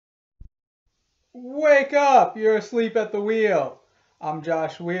Wake up! You're asleep at the wheel. I'm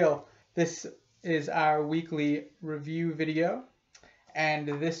Josh Wheel. This is our weekly review video. And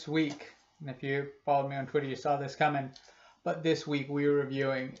this week, and if you followed me on Twitter, you saw this coming. But this week we are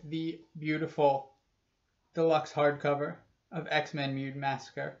reviewing the beautiful deluxe hardcover of X-Men Mutant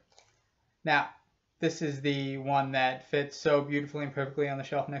Massacre. Now, this is the one that fits so beautifully and perfectly on the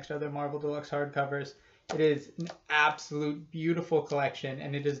shelf next to other Marvel Deluxe hardcovers. It is an absolute beautiful collection,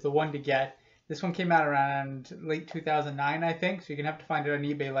 and it is the one to get. This one came out around late 2009, I think, so you're going to have to find it on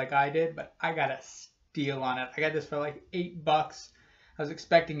eBay like I did, but I got a steal on it. I got this for like $8. I was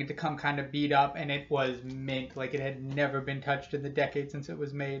expecting it to come kind of beat up, and it was mint, like it had never been touched in the decade since it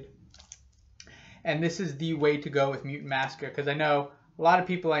was made. And this is the way to go with Mutant Massacre, because I know a lot of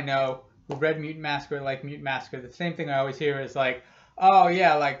people I know who read Mutant Massacre like Mutant Massacre. The same thing I always hear is like, oh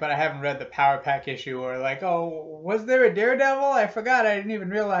yeah, like, but I haven't read the Power Pack issue, or like, oh, was there a Daredevil? I forgot, I didn't even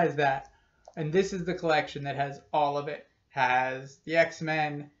realize that. And this is the collection that has all of it. Has the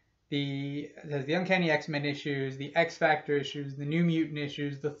X-Men, has the Uncanny X-Men issues, the X-Factor issues, the New Mutant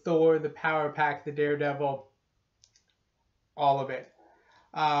issues, the Thor, the Power Pack, the Daredevil, all of it.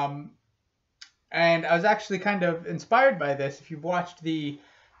 And I was actually kind of inspired by this. If you've watched the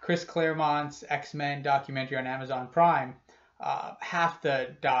Chris Claremont's X-Men documentary on Amazon Prime, half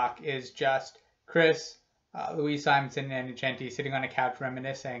the doc is just Chris, Louise, Simonson, and Nocenti sitting on a couch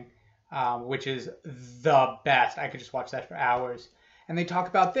reminiscing, which is the best. I could just watch that for hours. And they talk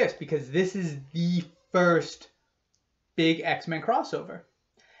about this because this is the first big X-Men crossover.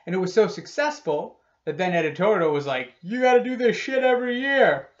 And it was so successful that then editorial was like, you got to do this shit every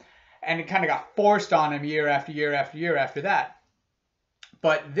year. And it kind of got forced on him year after year after year after that.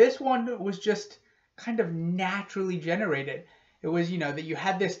 But this one was just kind of naturally generated. It was, that you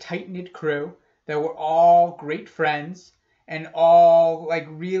had this tight-knit crew that were all great friends and all like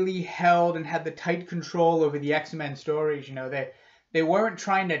really held and had the tight control over the X-Men stories. They weren't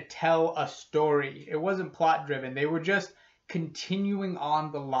trying to tell a story. It wasn't plot driven. They were just continuing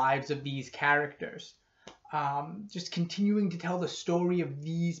on the lives of these characters. Just continuing to tell the story of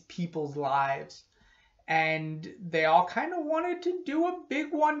these people's lives. And they all kind of wanted to do a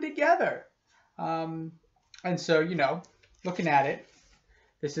big one together. And so, looking at it,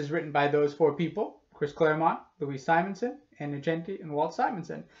 this is written by those four people: Chris Claremont, Louise Simonson, and Nocenti, and Walt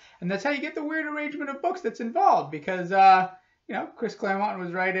Simonson. And that's how you get the weird arrangement of books that's involved, because, Chris Claremont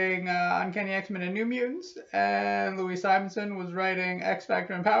was writing Uncanny X-Men and New Mutants, and Louise Simonson was writing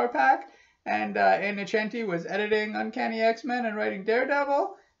X-Factor and Power Pack, and Nocenti was editing Uncanny X-Men and writing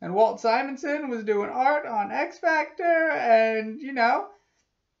Daredevil, and Walt Simonson was doing art on X-Factor, and,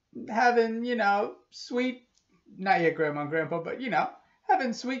 having, sweet, not yet Grandma and Grandpa, but,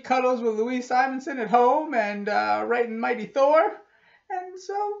 having sweet cuddles with Louise Simonson at home and writing Mighty Thor. And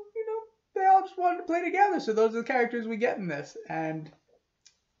so, they all just wanted to play together. So those are the characters we get in this. And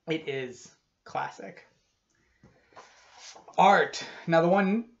it is classic. Art. Now, the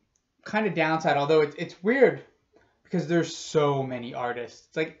one kind of downside, although it's weird because there's so many artists.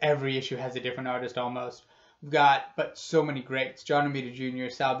 It's like every issue has a different artist almost. We've got, but so many greats. John Romita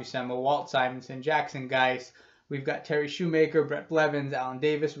Jr., Sal Buscema, Walt Simonson, Jackson Guice. We've got Terry Shoemaker, Bret Blevins, Alan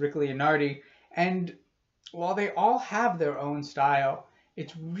Davis, Rick Leonardi. And while they all have their own style,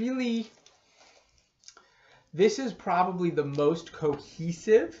 it's really... This is probably the most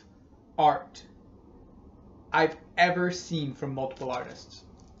cohesive art I've ever seen from multiple artists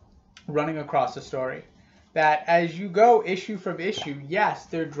running across a story. That as you go issue from issue, yes,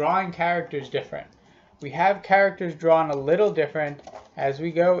 they're drawing characters different. We have characters drawn a little different as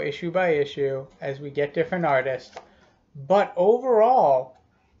we go issue by issue, as we get different artists. But overall,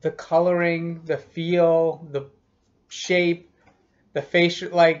 the coloring, the feel, the shape, the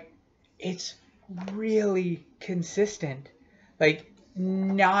facial, it's really consistent. Like,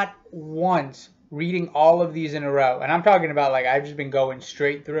 not once reading all of these in a row, and I'm talking about I've just been going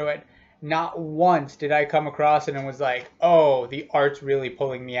straight through it, not once did I come across it and was like, oh, the art's really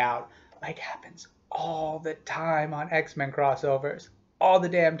pulling me out. Happens all the time on X-Men crossovers. All the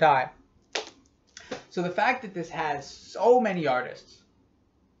damn time. So the fact that this has so many artists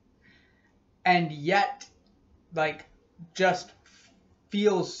and yet just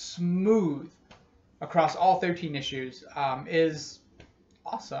feels smooth across all 13 issues is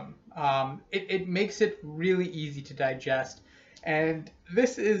awesome. It makes it really easy to digest. And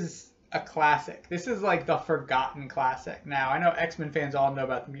this is a classic. This is the forgotten classic. Now, I know X-Men fans all know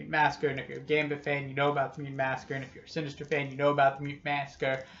about the Mutant Massacre, and if you're a Gambit fan, you know about the Mutant Massacre, and if you're a Sinister fan, you know about the Mutant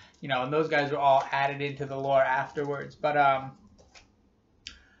Massacre, and those guys were all added into the lore afterwards. But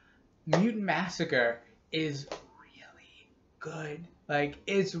Mutant Massacre is really good.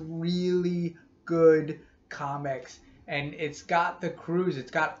 It's really good comics. And it's got the crews,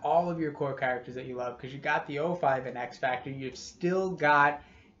 it's got all of your core characters that you love, because you got the O5 and X Factor, you've still got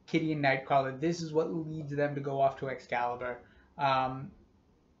Kitty and Nightcrawler. This is what leads them to go off to Excalibur.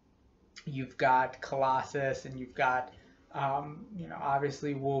 You've got Colossus, and you've got, you know,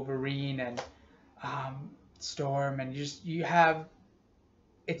 obviously Wolverine and Storm, and you have,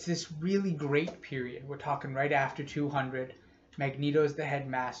 it's this really great period. We're talking right after 200. Magneto's the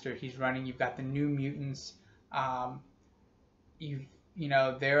headmaster. He's running. You've got the New Mutants. You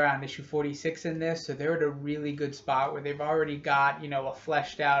know, they're on issue 46 in this, so they're at a really good spot where they've already got, you know,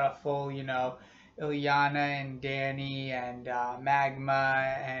 a full, you know, Ilyana and Danny and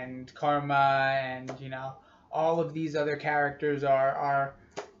Magma and Karma, and, you know, all of these other characters are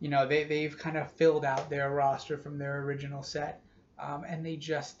you know, they've kind of filled out their roster from their original set, and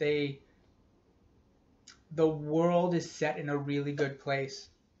the world is set in a really good place.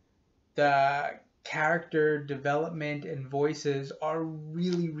 The character development and voices are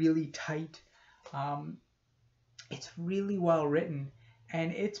really, really tight. It's really well written,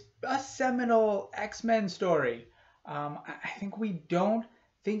 and it's a seminal X-Men story. I think we don't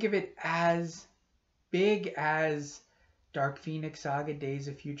think of it as big as Dark Phoenix Saga Days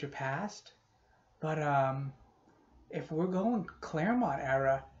of Future Past, but if we're going Claremont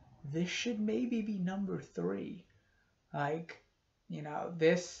era, this should maybe be number 3. Like, you know,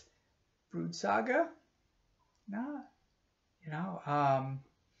 this Brood Saga, nah, you know,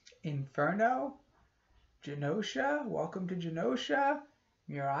 Inferno, Genosha, Welcome to Genosha,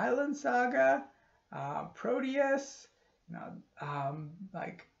 Muir Island Saga, Proteus, you know,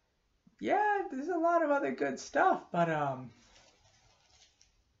 like, yeah, there's a lot of other good stuff, but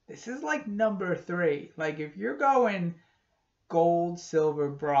this is like number 3. Like, if you're going gold, silver,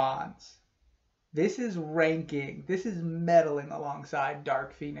 bronze, this is ranking, this is medaling alongside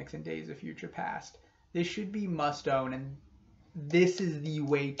Dark Phoenix and Days of Future Past. This should be must own, and this is the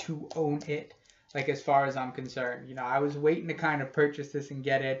way to own it, like, as far as I'm concerned. You know, I was waiting to kind of purchase this and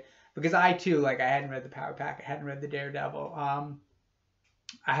get it, because I too, like, I hadn't read the Power Pack, I hadn't read the Daredevil.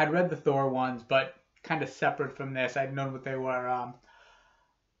 I had read the Thor ones, but kind of separate from this. I'd known what they were.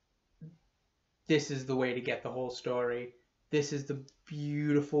 This is the way to get the whole story. This is the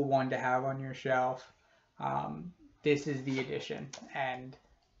beautiful one to have on your shelf. This is the edition, and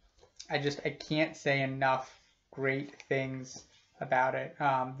I can't say enough great things about it.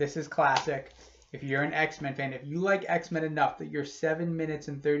 This is classic. If you're an X-Men fan, if you like X-Men enough that you're 7 minutes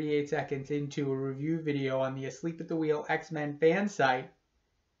and 38 seconds into a review video on the Asleep at the Wheel X-Men fan site,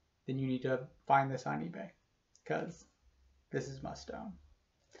 then you need to find this on eBay, because this is must own.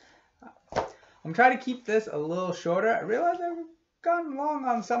 I'm trying to keep this a little shorter. I realize I've gone long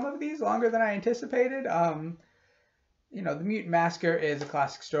on some of these, longer than I anticipated. You know, the Mutant Massacre is a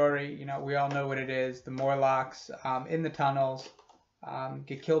classic story. You know, we all know what it is. The Morlocks in the tunnels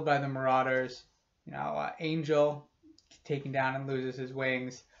get killed by the Marauders. You know, Angel taken down and loses his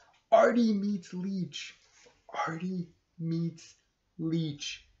wings. Artie meets Leech. Artie meets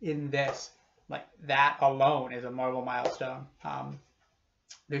Leech in this. Like, that alone is a Marvel milestone.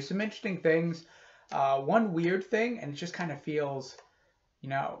 There's some interesting things. One weird thing, and it just kind of feels, you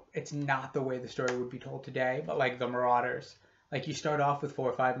know, it's not the way the story would be told today, but like the Marauders. Like, you start off with 4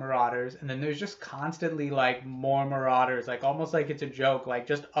 or 5 Marauders, and then there's just constantly, like, more Marauders. Like, almost like it's a joke. Like,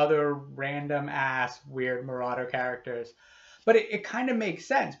 just other random-ass weird Marauder characters. But it kind of makes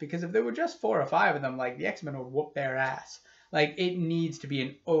sense, because if there were just 4 or 5 of them, like, the X-Men would whoop their ass. Like, it needs to be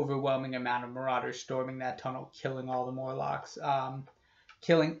an overwhelming amount of Marauders storming that tunnel, killing all the Morlocks,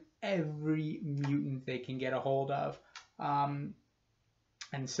 killing every mutant they can get a hold of. And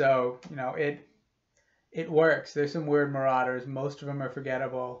so, you know, it works. There's some weird Marauders. Most of them are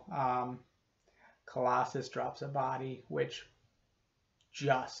forgettable. Colossus drops a body, which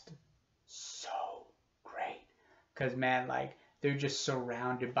just so great. Because, man, like, they're just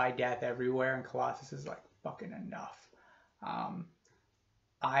surrounded by death everywhere, and Colossus is like, fucking enough.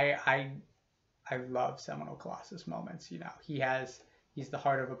 I love seminal Colossus moments. You know, he's the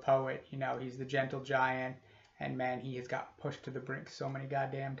heart of a poet. You know, he's the gentle giant, and man, he has got pushed to the brink so many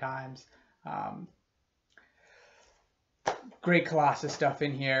goddamn times. Great Colossus stuff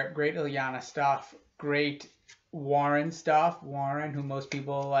in here. Great Ilyana stuff. Great Warren stuff. Warren, who most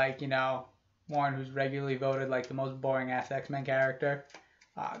people like, you know, Warren, who's regularly voted like the most boring ass X-Men character.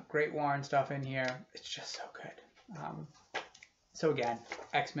 Great Warren stuff in here. It's just so good. So again,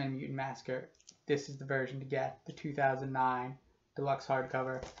 X-Men Mutant Massacre. This is the version to get, the 2009 Deluxe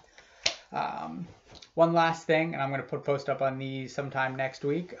hardcover. One last thing, and I'm going to put a post up on these sometime next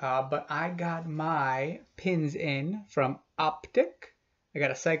week, but I got my pins in from Optic. I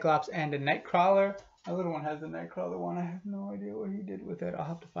got a Cyclops and a Nightcrawler. My little one has the Nightcrawler one. I have no idea what he did with it. I'll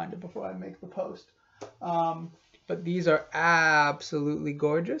have to find it before I make the post. But these are absolutely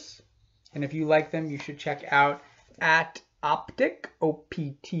gorgeous. And if you like them, you should check out at Optic,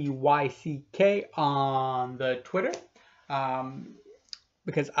 OPTYCK, on the Twitter.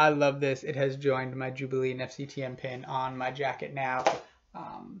 Because I love this. It has joined my Jubilee and FCTM pin on my jacket now.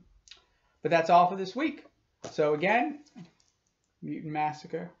 But that's all for this week. So again, Mutant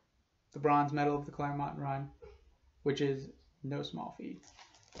Massacre, the bronze medal of the Claremont run, which is no small feat.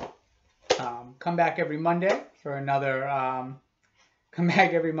 Come back every Monday for another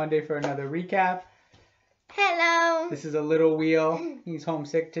recap. Hello. This is a little wheel. He's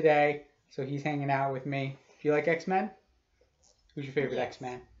homesick today, so he's hanging out with me. Do you like X-Men? Who's your favorite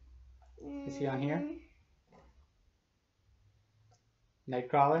X-Man? Is he on here?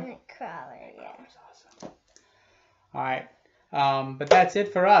 Nightcrawler? Nightcrawler, yeah. That was awesome. All right. But that's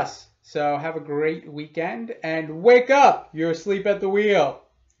it for us. So have a great weekend and wake up. You're asleep at the wheel.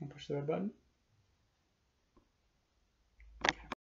 Push the red button.